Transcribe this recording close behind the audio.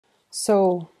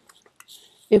So,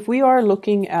 if we are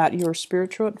looking at your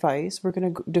spiritual advice, we're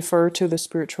going to defer to the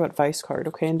spiritual advice card,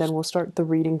 okay? And then we'll start the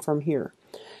reading from here.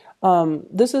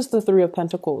 This is the Three of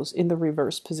Pentacles in the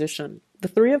reverse position. The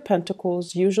Three of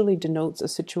Pentacles usually denotes a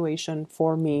situation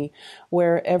for me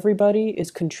where everybody is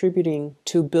contributing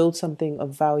to build something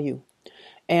of value.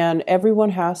 And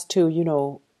everyone has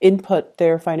to, input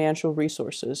their financial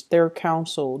resources, their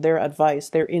counsel, their advice,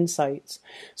 their insights,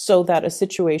 so that a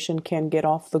situation can get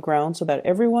off the ground, so that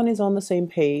everyone is on the same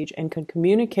page and can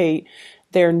communicate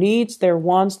their needs, their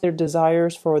wants, their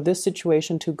desires for this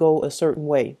situation to go a certain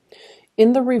way.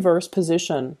 In the reverse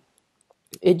position,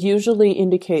 it usually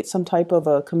indicates some type of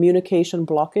a communication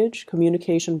blockage,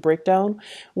 communication breakdown,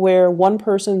 where one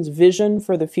person's vision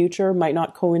for the future might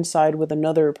not coincide with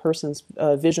another person's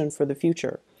vision for the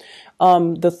future.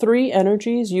 The three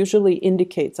energies usually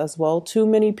indicates as well too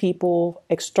many people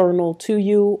external to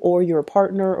you or your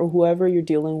partner or whoever you're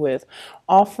dealing with,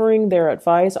 offering their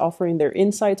advice, offering their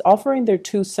insights, offering their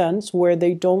 2 cents where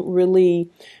they don't really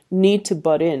need to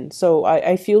butt in. So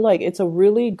I feel like it's a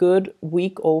really good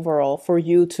week overall for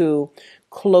you to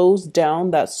close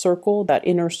down that circle, that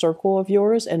inner circle of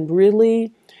yours, and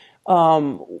really,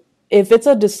 if it's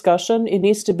a discussion, it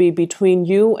needs to be between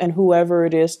you and whoever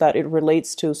it is that it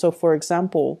relates to. So for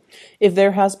example, if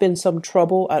there has been some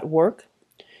trouble at work,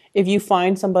 if you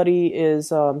find somebody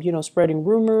is, spreading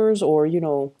rumors or,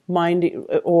 minding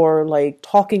or like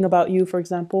talking about you, for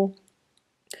example,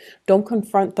 don't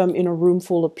confront them in a room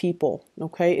full of people,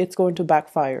 okay? It's going to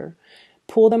backfire.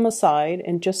 Pull them aside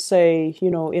and just say,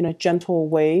 in a gentle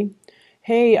way,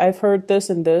 hey, I've heard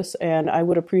this and this, and I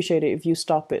would appreciate it if you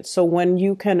stop it. So when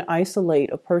you can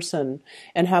isolate a person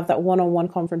and have that one-on-one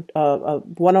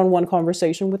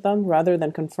conversation with them rather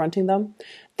than confronting them,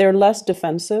 they're less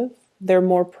defensive. They're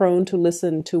more prone to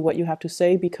listen to what you have to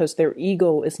say because their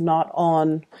ego is not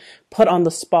put on the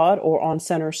spot or on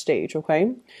center stage,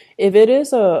 okay? If it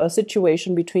is a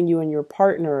situation between you and your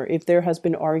partner, if there has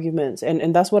been arguments,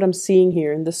 and that's what I'm seeing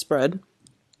here in this spread,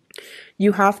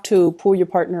 you have to pull your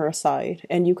partner aside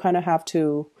and you kind of have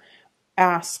to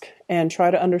ask and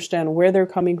try to understand where they're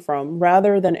coming from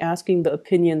rather than asking the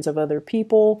opinions of other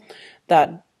people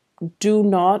that do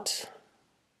not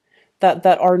that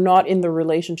are not in the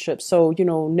relationship. So,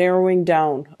 narrowing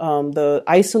down,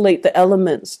 isolate the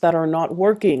elements that are not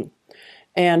working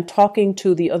and talking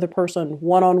to the other person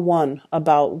one-on-one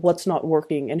about what's not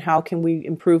working and how can we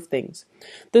improve things.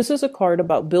 This is a card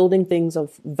about building things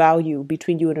of value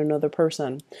between you and another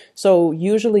person. So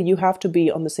usually you have to be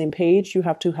on the same page. You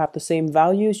have to have the same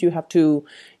values. You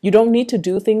don't need to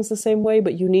do things the same way,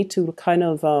 but you need to kind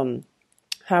of,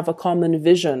 have a common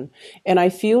vision. And I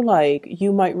feel like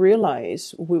you might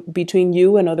realize between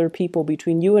you and other people,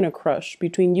 between you and a crush,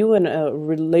 between you and a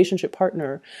relationship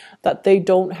partner, that they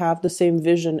don't have the same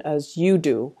vision as you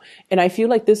do. And I feel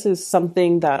like this is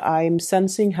something that I'm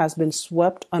sensing has been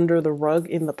swept under the rug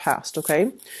in the past,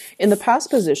 okay? In the past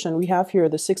position, we have here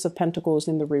the Six of Pentacles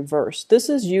in the reverse. This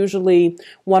is usually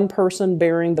one person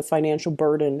bearing the financial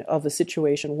burden of a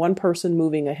situation, one person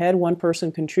moving ahead, one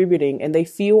person contributing, and they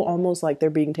feel almost like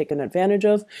they're being taken advantage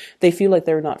of. They feel like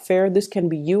they're not fair. This can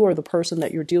be you or the person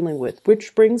that you're dealing with,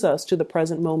 which brings us to the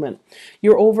present moment.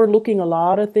 You're overlooking a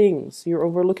lot of things. You're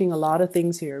overlooking a lot of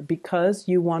things here because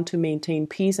you want to maintain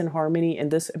peace and harmony in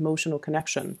this emotional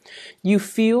connection. You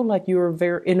feel like you're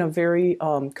in a very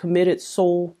committed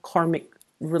soul karmic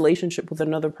relationship with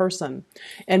another person.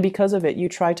 And because of it, you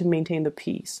try to maintain the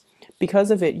peace.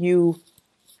 Because of it, you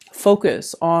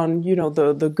focus on,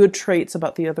 the good traits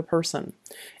about the other person.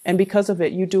 And because of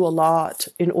it, you do a lot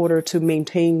in order to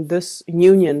maintain this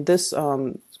union, this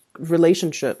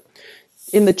relationship.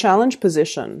 In the challenge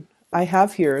position, I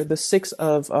have here the six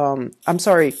of, I'm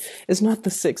sorry, it's not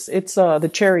the six, it's the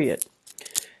Chariot.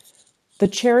 The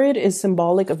Chariot is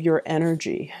symbolic of your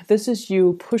energy. This is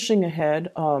you pushing ahead,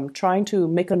 trying to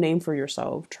make a name for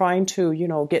yourself, trying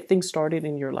to, get things started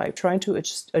in your life, trying to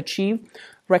achieve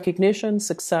recognition,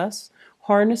 success,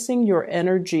 harnessing your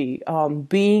energy,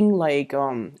 being like,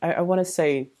 I want to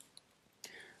say,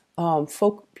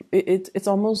 it's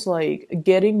almost like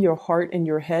getting your heart and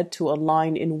your head to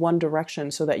align in one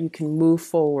direction so that you can move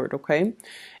forward, okay?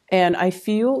 And I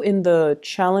feel in the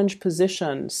challenge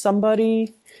position,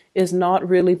 somebody is not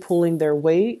really pulling their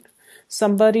weight.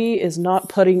 Somebody is not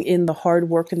putting in the hard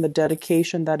work and the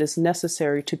dedication that is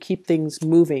necessary to keep things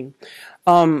moving.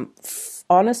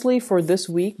 Honestly, for this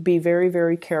week, be very,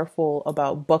 very careful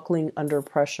about buckling under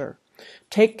pressure.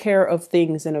 Take care of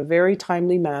things in a very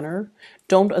timely manner.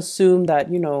 Don't assume that,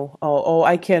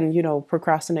 I can,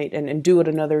 procrastinate and do it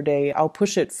another day. I'll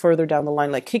push it further down the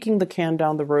line, like kicking the can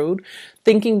down the road,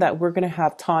 thinking that we're going to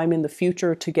have time in the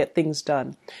future to get things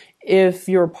done. If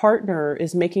your partner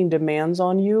is making demands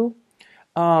on you,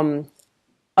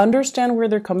 understand where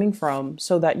they're coming from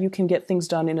so that you can get things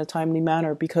done in a timely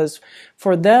manner, because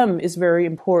for them it's very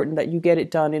important that you get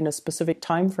it done in a specific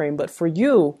time frame, but for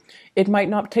you it might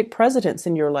not take precedence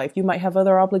in your life. You might have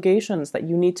other obligations that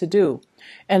you need to do.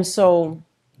 And so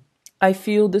I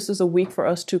feel this is a week for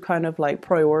us to kind of like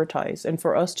prioritize and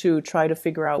for us to try to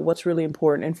figure out what's really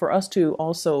important and for us to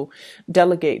also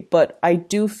delegate. But I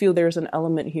do feel there's an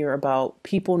element here about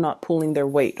people not pulling their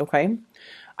weight, okay?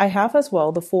 I have as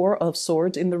well the Four of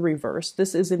Swords in the reverse.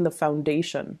 This is in the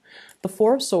foundation. The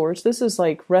Four of Swords, this is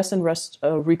like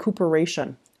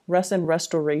recuperation, rest and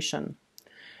restoration.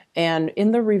 And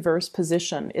in the reverse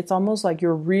position, it's almost like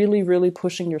you're really, really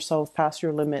pushing yourself past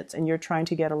your limits and you're trying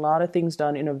to get a lot of things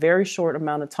done in a very short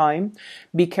amount of time.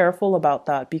 Be careful about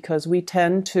that, because we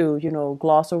tend to,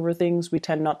 gloss over things. We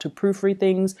tend not to proofread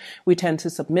things. We tend to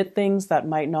submit things that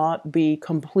might not be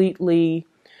completely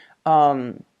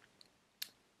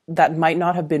that might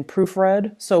not have been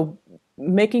proofread. So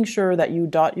making sure that you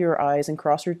dot your I's and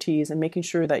cross your T's and making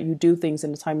sure that you do things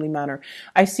in a timely manner.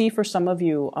 I see for some of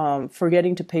you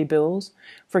forgetting to pay bills,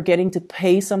 forgetting to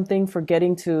pay something,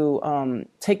 forgetting to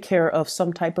take care of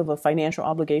some type of a financial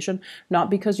obligation, not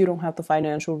because you don't have the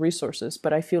financial resources,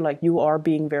 but I feel like you are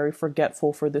being very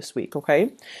forgetful for this week,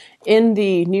 okay? In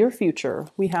the near future,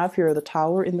 we have here the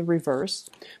Tower in the reverse.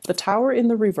 The Tower in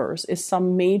the reverse is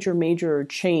some major, major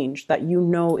change that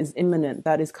is imminent,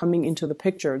 that is coming into the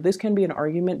picture. This can be an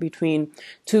argument between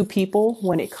two people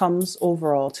when it comes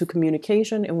overall to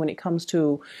communication and when it comes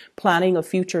to planning a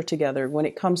future together, when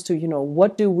it comes to,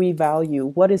 what do we value,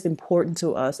 what is important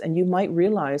to us. And you might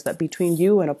realize that between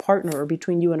you and a partner or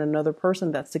between you and another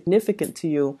person that's significant to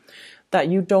you, that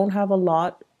you don't have a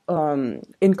lot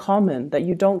in common, that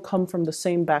you don't come from the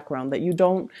same background, that you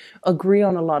don't agree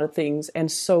on a lot of things.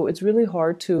 And so it's really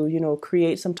hard to,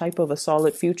 create some type of a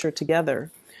solid future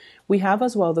together. We have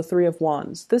as well the Three of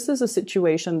Wands. This is a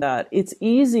situation that it's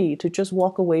easy to just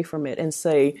walk away from it and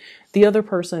say the other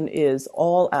person is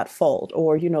all at fault,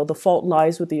 or, the fault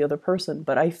lies with the other person.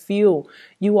 But I feel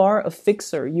you are a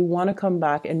fixer. You want to come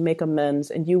back and make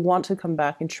amends, and you want to come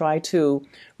back and try to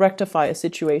rectify a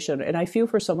situation. And I feel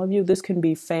for some of you, this can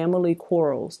be family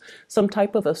quarrels, some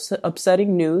type of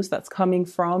upsetting news that's coming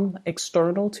from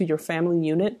external to your family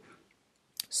unit.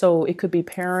 So it could be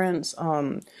parents,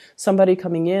 somebody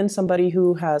coming in, somebody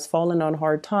who has fallen on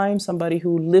hard times, somebody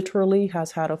who literally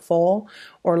has had a fall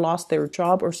or lost their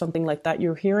job or something like that.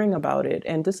 You're hearing about it.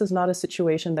 And this is not a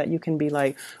situation that you can be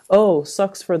like, oh,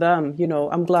 sucks for them.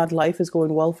 I'm glad life is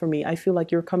going well for me. I feel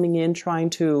like you're coming in trying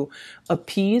to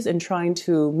appease and trying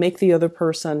to make the other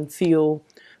person feel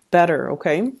better.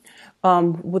 Okay.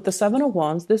 With the Seven of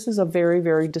Wands, this is a very,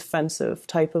 very defensive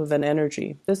type of an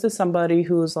energy. This is somebody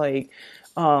who's like,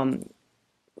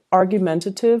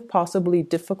 argumentative, possibly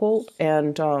difficult,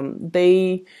 and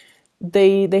they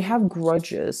have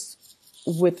grudges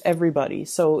with everybody.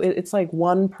 So it's like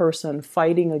one person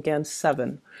fighting against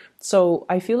seven. So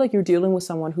I feel like you're dealing with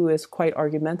someone who is quite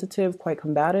argumentative, quite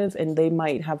combative, and they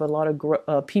might have a lot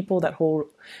of people that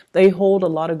hold a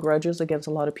lot of grudges against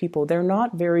a lot of people. They're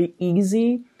not very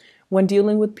easy when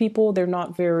dealing with people. They're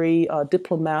not very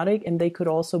diplomatic, and they could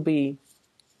also be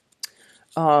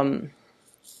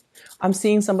I'm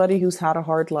seeing somebody who's had a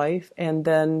hard life, and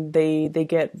then they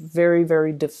get very,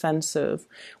 very defensive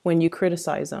when you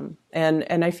criticize them.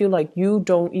 And I feel like you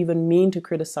don't even mean to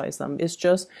criticize them. It's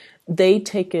just they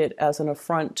take it as an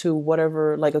affront to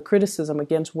whatever, like a criticism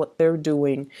against what they're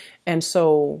doing. And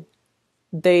so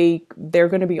they're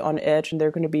going to be on edge and they're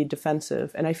going to be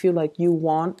defensive. And I feel like you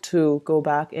want to go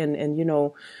back and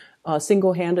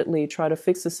single-handedly try to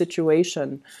fix the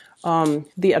situation.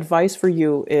 The advice for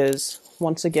you is,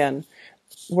 once again,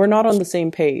 we're not on the same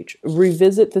page.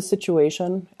 Revisit the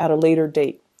situation at a later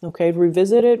date. Okay,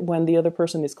 revisit it when the other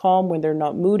person is calm, when they're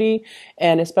not moody,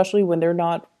 and especially when they're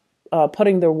not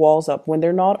putting their walls up, when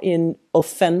they're not in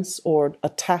offense or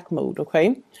attack mode.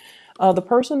 Okay. The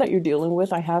person that you're dealing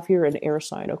with, I have here an air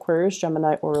sign, Aquarius,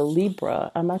 Gemini, or a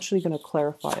Libra. I'm actually going to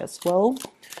clarify as well.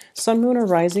 Sun, Moon, or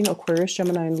Rising, Aquarius,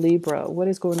 Gemini, and Libra. What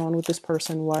is going on with this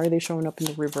person? Why are they showing up in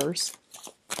the reverse?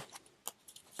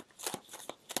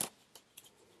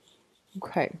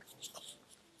 Okay.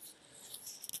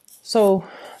 So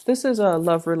this is a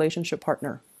love relationship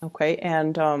partner. Okay.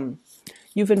 And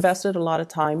you've invested a lot of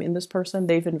time in this person.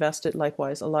 They've invested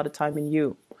likewise a lot of time in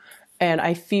you. And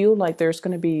I feel like there's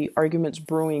going to be arguments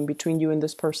brewing between you and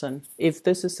this person if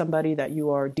this is somebody that you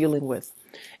are dealing with.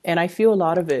 And I feel a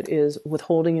lot of it is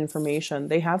withholding information.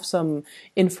 They have some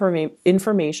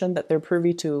information that they're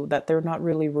privy to that they're not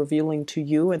really revealing to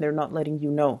you, and they're not letting you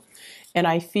know. And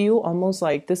I feel almost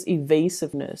like this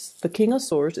evasiveness. The King of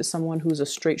Swords is someone who's a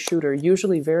straight shooter,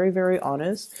 usually very, very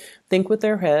honest. Think with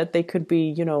their head. They could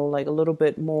be, like a little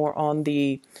bit more on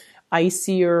the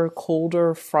icier,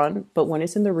 colder front. But when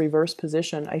it's in the reverse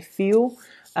position, I feel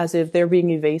as if they're being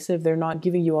evasive. They're not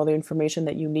giving you all the information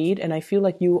that you need. And I feel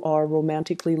like you are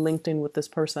romantically linked in with this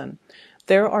person.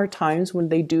 There are times when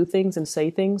they do things and say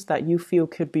things that you feel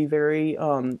could be very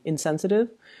insensitive.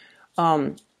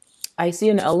 I see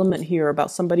an element here about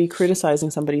somebody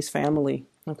criticizing somebody's family,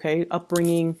 okay,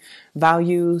 upbringing,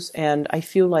 values, and I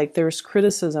feel like there's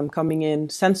criticism coming in,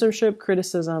 censorship,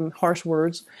 criticism, harsh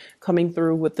words coming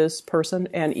through with this person,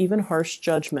 and even harsh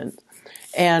judgment.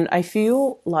 And I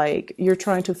feel like you're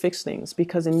trying to fix things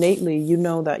because innately you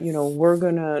know that,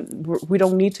 we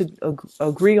don't need to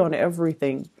agree on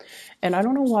everything. And I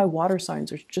don't know why water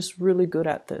signs are just really good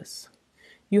at this.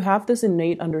 You have this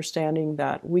innate understanding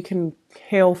that we can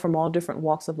hail from all different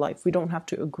walks of life. We don't have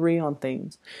to agree on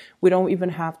things. We don't even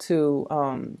have to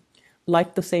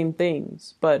like the same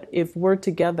things. But if we're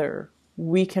together,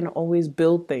 we can always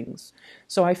build things.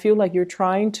 So I feel like you're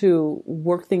trying to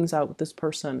work things out with this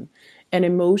person. And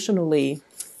emotionally,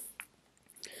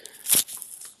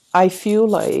 I feel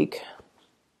like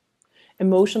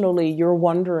you're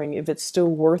wondering if it's still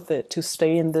worth it to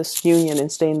stay in this union and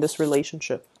stay in this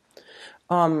relationship.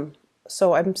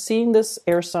 So I'm seeing this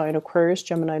air sign, Aquarius,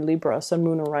 Gemini, Libra, Sun,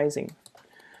 Moon, or Rising.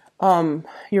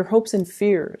 Your hopes and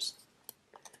fears.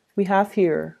 We have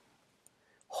here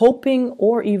hoping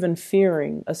or even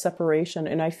fearing a separation.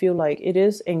 And I feel like it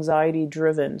is anxiety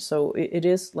driven. So it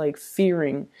is like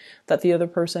fearing that the other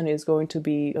person is going to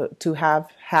be, to have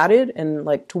had it and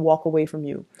like to walk away from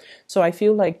you. So I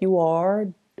feel like you are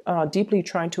deeply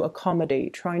trying to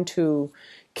accommodate, trying to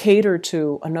cater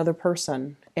to another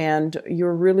person. And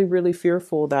you're really, really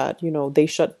fearful that, they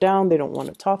shut down, they don't want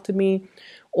to talk to me,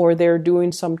 or they're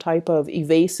doing some type of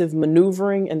evasive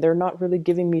maneuvering and they're not really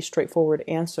giving me straightforward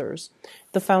answers.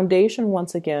 The foundation,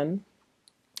 once again,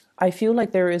 I feel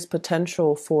like there is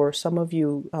potential for some of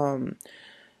you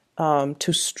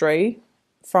to stray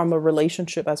from a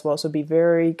relationship as well. So be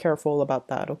very careful about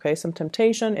that, okay? Some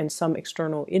temptation and some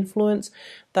external influence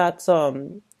that's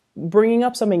bringing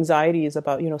up some anxieties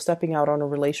about, stepping out on a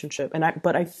relationship.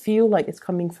 But I feel like it's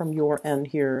coming from your end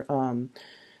here,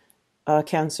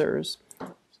 Cancers.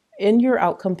 In your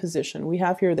outcome position, we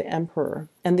have here the Emperor.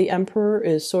 And the Emperor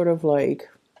is sort of like,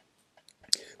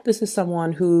 this is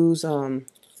someone who's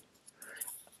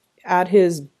at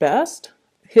his best,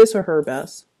 his or her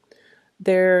best.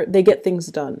 They get things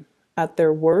done. At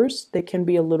their worst, they can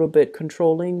be a little bit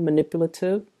controlling,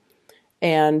 manipulative,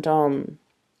 and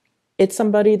it's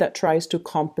somebody that tries to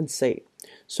compensate.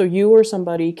 So you or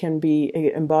somebody can be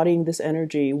embodying this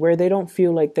energy where they don't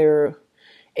feel like they're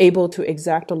able to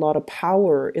exact a lot of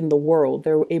power in the world.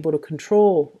 They're able to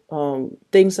control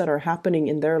things that are happening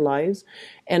in their lives.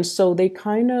 And so they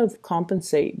kind of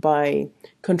compensate by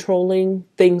controlling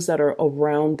things that are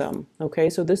around them.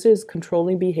 Okay, so this is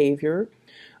controlling behavior,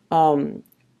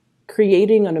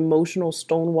 creating an emotional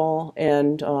stonewall,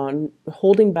 and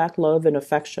holding back love and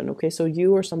affection. Okay, so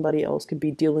you or somebody else could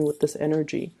be dealing with this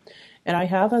energy. And I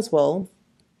have as well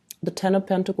the Ten of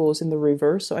Pentacles in the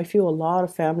reverse. So I feel a lot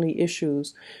of family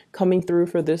issues coming through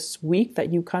for this week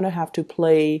that you kind of have to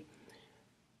play.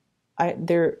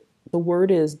 The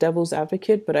word is devil's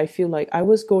advocate, but I feel like I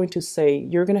was going to say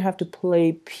you're going to have to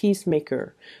play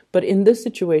peacemaker. But in this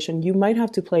situation, you might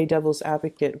have to play devil's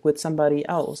advocate with somebody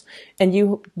else. And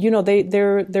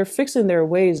they're fixed in their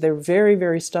ways. They're very,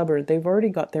 very stubborn. They've already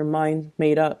got their mind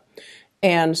made up.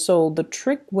 And so the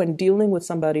trick when dealing with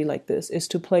somebody like this is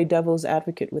to play devil's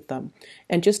advocate with them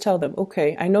and just tell them,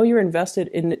 okay, I know you're invested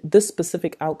in this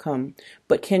specific outcome,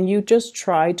 but can you just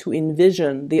try to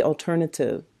envision the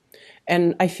alternative?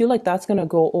 And I feel like that's going to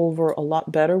go over a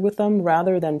lot better with them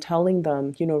rather than telling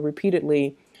them,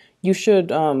 repeatedly, you should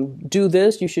do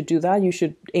this, you should do that, you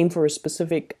should aim for a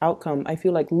specific outcome. I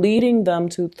feel like leading them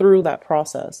through that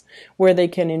process where they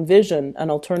can envision an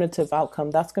alternative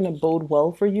outcome, that's going to bode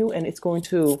well for you. And it's going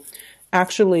to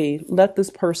actually let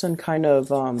this person kind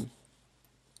of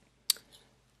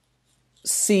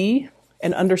see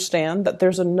and understand that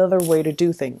there's another way to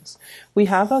do things. We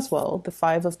have as well the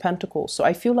Five of Pentacles. So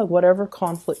I feel like whatever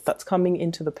conflict that's coming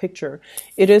into the picture,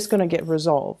 it is going to get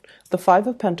resolved. The Five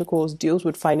of Pentacles deals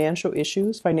with financial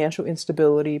issues, financial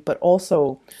instability, but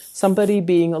also somebody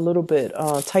being a little bit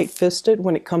tight-fisted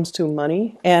when it comes to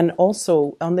money. And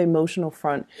also on the emotional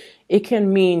front, it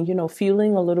can mean,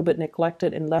 feeling a little bit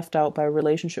neglected and left out by a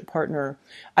relationship partner.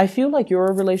 I feel like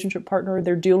your relationship partner,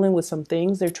 they're dealing with some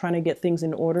things. They're trying to get things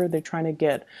in order. They're trying to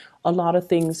get a lot of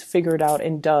things figured out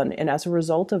and done. And as a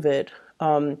result of it,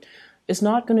 it's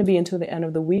not going to be until the end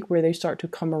of the week where they start to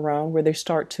come around, where they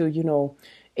start to,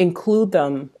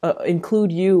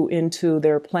 include you into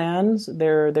their plans,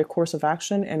 their course of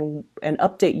action, and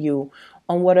update you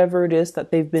on whatever it is that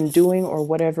they've been doing or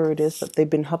whatever it is that they've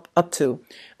been up to.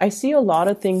 I see a lot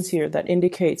of things here that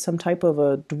indicate some type of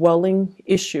a dwelling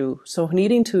issue. So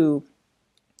needing to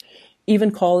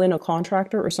even call in a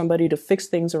contractor or somebody to fix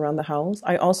things around the house.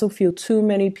 I also feel too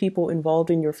many people involved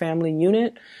in your family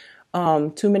unit.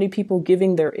 Too many people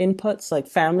giving their inputs, like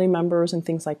family members and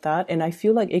things like that. And I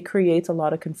feel like it creates a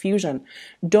lot of confusion.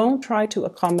 Don't try to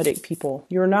accommodate people.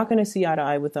 You're not going to see eye to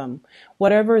eye with them.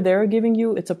 Whatever they're giving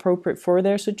you, it's appropriate for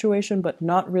their situation, but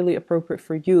not really appropriate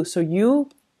for you. So you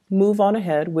move on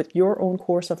ahead with your own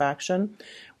course of action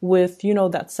with,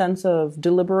 that sense of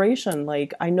deliberation.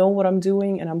 Like, I know what I'm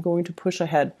doing and I'm going to push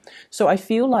ahead. So I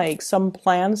feel like some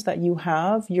plans that you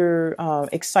have, you're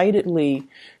excitedly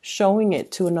showing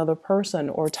it to another person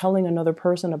or telling another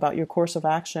person about your course of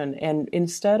action. And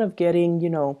instead of getting,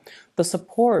 the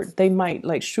support, they might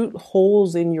like shoot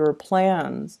holes in your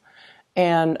plans.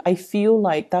 And I feel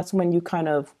like that's when you kind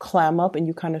of clam up and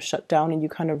you kind of shut down and you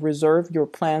kind of reserve your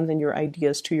plans and your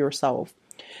ideas to yourself.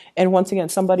 And once again,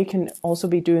 somebody can also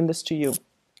be doing this to you.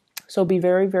 So be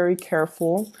very, very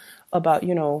careful about,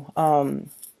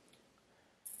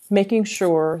 making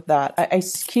sure that I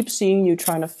keep seeing you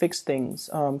trying to fix things,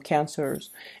 cancers.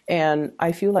 And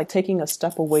I feel like taking a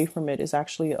step away from it is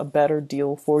actually a better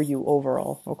deal for you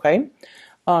overall. Okay.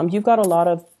 You've got a lot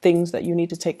of things that you need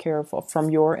to take care of from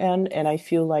your end. And I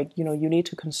feel like, you need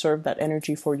to conserve that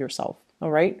energy for yourself.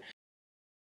 All right.